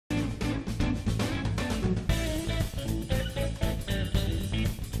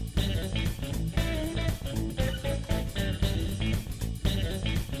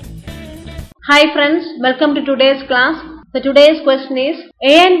Hi friends, welcome to today's class. So today's question is,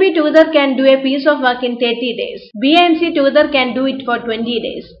 A and B together can do a piece of work in 30 days. B and C together can do it for 20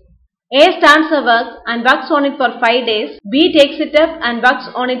 days. A starts the work and works on it for 5 days. B takes it up and works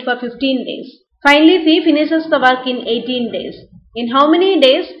on it for 15 days. Finally, C finishes the work in 18 days. In how many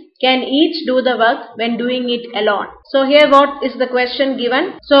days can each do the work when doing it alone? So here what is the question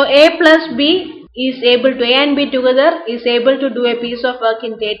given? So A plus B is able to, A and B together is able to do a piece of work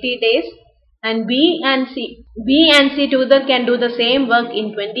in 30 days. And B and C together can do the same work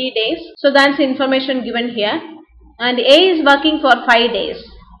in 20 days. So that's information given here. And A is working for 5 days.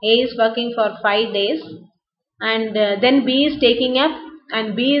 A is working for 5 days. And then B is taking up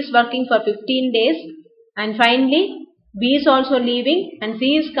and B is working for 15 days. And finally B is also leaving and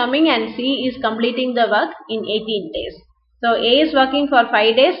C is coming and C is completing the work in 18 days. So A is working for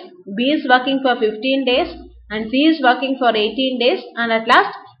 5 days, B is working for 15 days and C is working for 18 days, and at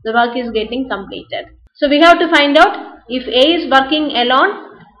last the work is getting completed. So we have to find out if A is working alone,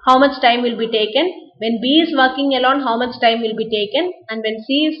 how much time will be taken. When B is working alone, how much time will be taken. And when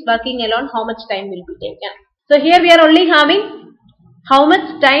C is working alone, how much time will be taken. So here we are only having how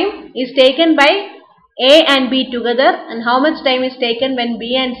much time is taken by A and B together and how much time is taken when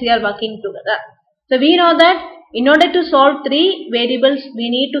B and C are working together. So we know that in order to solve 3 variables, we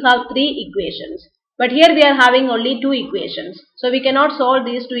need to have 3 equations. But here we are having only 2 equations. So we cannot solve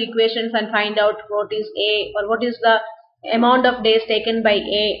these 2 equations and find out what is A or what is the amount of days taken by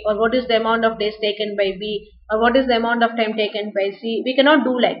A or what is the amount of days taken by B or what is the amount of time taken by C. We cannot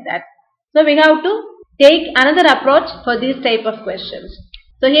do like that. So we have to take another approach for these type of questions.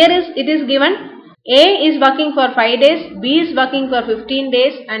 So here it is given A is working for 5 days, B is working for 15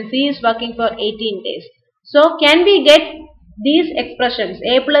 days and C is working for 18 days. So can we get these expressions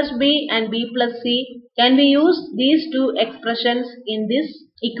A plus B and B plus C, can we use these 2 expressions in this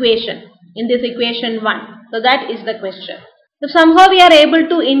equation 1? So that is the question. If somehow we are able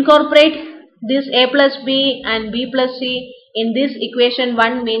to incorporate this A plus B and B plus C in this equation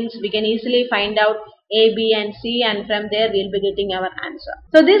 1 means we can easily find out A, B and C, and from there we will be getting our answer.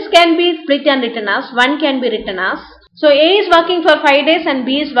 So this can be split and written as, 1 can be written as, so A is working for 5 days and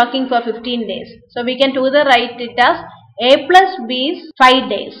B is working for 15 days. So we can together write it as A plus B is 5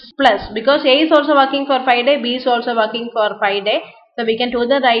 days plus, because A is also working for 5 days, B is also working for 5 days. So we can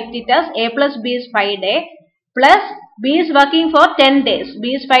together write it as A plus B is 5 days plus B is working for 10 days. B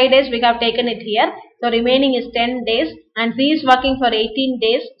is 5 days, we have taken it here. So remaining is 10 days and C is working for 18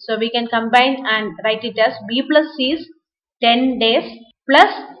 days. So we can combine and write it as B plus C is 10 days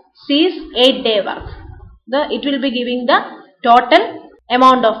plus C is 8 day work. It will be giving the total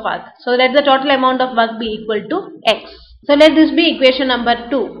amount of work. So let the total amount of work be equal to X. So let this be equation number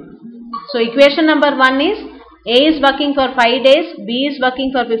 2. So equation number 1 is A is working for 5 days, B is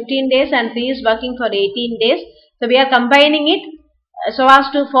working for 15 days and C is working for 18 days. So we are combining it so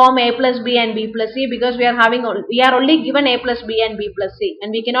as to form A plus B and B plus C, because we are only given A plus B and B plus C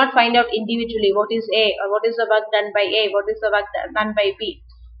and we cannot find out individually what is A or what is the work done by A, what is the work done by B.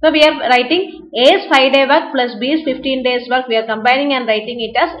 So we are writing A is 5 day work plus B is 15 days work. We are combining and writing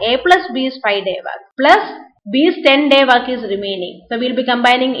it as A plus B is 5 day work plus B's 10 day work is remaining. So we will be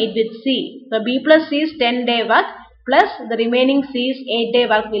combining it with C. So B plus C is 10 day work plus the remaining C's 8 day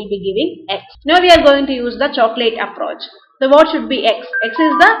work will be giving X. Now we are going to use the chocolate approach. So what should be X? X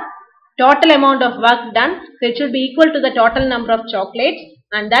is the total amount of work done. So it should be equal to the total number of chocolates,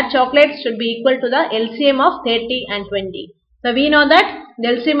 and that chocolates should be equal to the LCM of 30 and 20. So we know that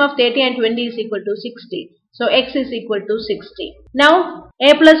the LCM of 30 and 20 is equal to 60. So X is equal to 60. Now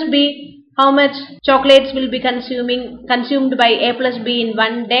A plus B, how much chocolates will be consumed by A plus B in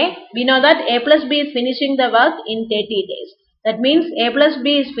 1 day? We know that A plus B is finishing the work in 30 days. That means A plus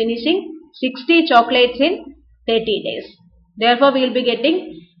B is finishing 60 chocolates in 30 days. Therefore, we will be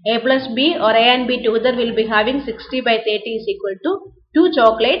getting A plus B, or A and B together will be having 60 by 30 is equal to 2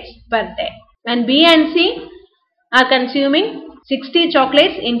 chocolates per day. And B and C are consuming 60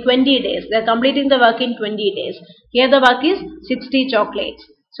 chocolates in 20 days. They are completing the work in 20 days. Here the work is 60 chocolates.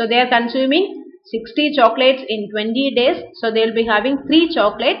 So they are consuming 60 chocolates in 20 days. So they will be having 3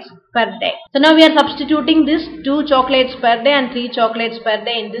 chocolates per day. So now we are substituting this 2 chocolates per day and 3 chocolates per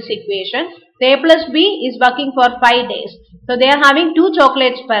day in this equation. So A plus B is working for 5 days. So they are having 2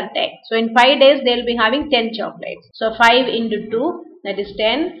 chocolates per day. So in 5 days they will be having 10 chocolates. So 5 into 2, that is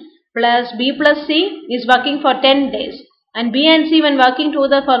 10, plus B plus C is working for 10 days. And B and C, when working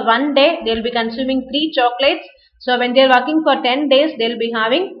together for 1 day, they will be consuming 3 chocolates. So when they are working for 10 days, they will be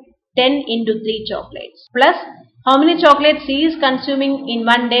having 10 into 3 chocolates. Plus, how many chocolates C is consuming in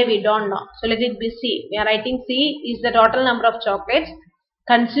 1 day, we don't know. So let it be C. We are writing C is the total number of chocolates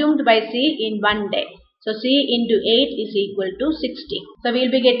consumed by C in one day. So C into 8 is equal to 60. So we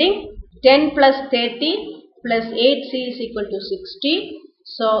will be getting 10 plus 30 plus 8C is equal to 60.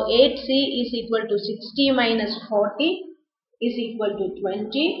 So 8C is equal to 60 minus 40 is equal to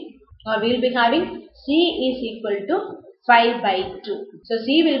 20. Or we will be having C is equal to 5 by 2. So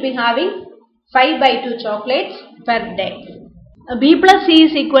C will be having 5 by 2 chocolates per day. B plus C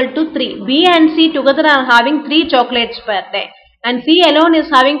is equal to 3. B and C together are having 3 chocolates per day. And C alone is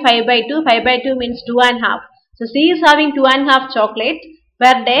having 5 by 2. 5 by 2 means 2.5. So C is having 2.5 chocolates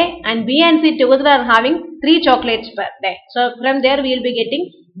per day and B and C together are having 3 chocolates per day. So from there we will be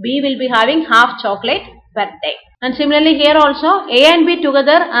getting B will be having half chocolate per day. And similarly here also A and B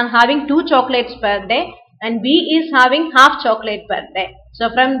together are having 2 chocolates per day and B is having half chocolate per day. So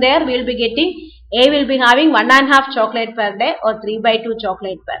from there we will be getting A will be having 1.5 chocolate per day or 3 by 2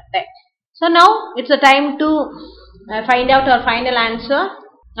 chocolate per day. So now it's the time to find out our final answer.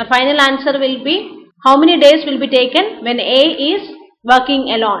 Our final answer will be how many days will be taken when A is working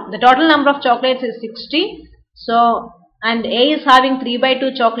alone. The total number of chocolates is 60. So and A is having 3 by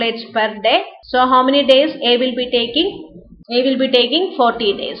 2 chocolates per day. So how many days A will be taking? A will be taking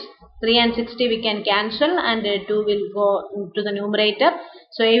 40 days. 3 and 60 we can cancel and 2 will go to the numerator.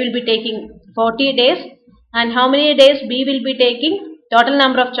 So A will be taking 40 days. And how many days B will be taking? Total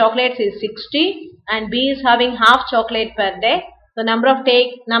number of chocolates is 60 and B is having half chocolate per day. So number of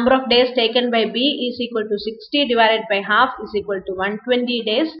days taken by B is equal to 60 divided by half is equal to 120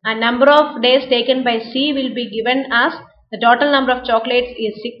 days. And number of days taken by C will be given as the total number of chocolates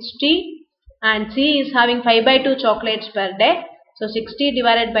is 60 and C is having 5 by 2 chocolates per day. So 60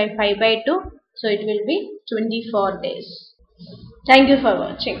 divided by 5 by 2. So it will be 24 days. Thank you for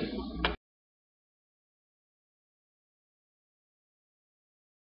watching.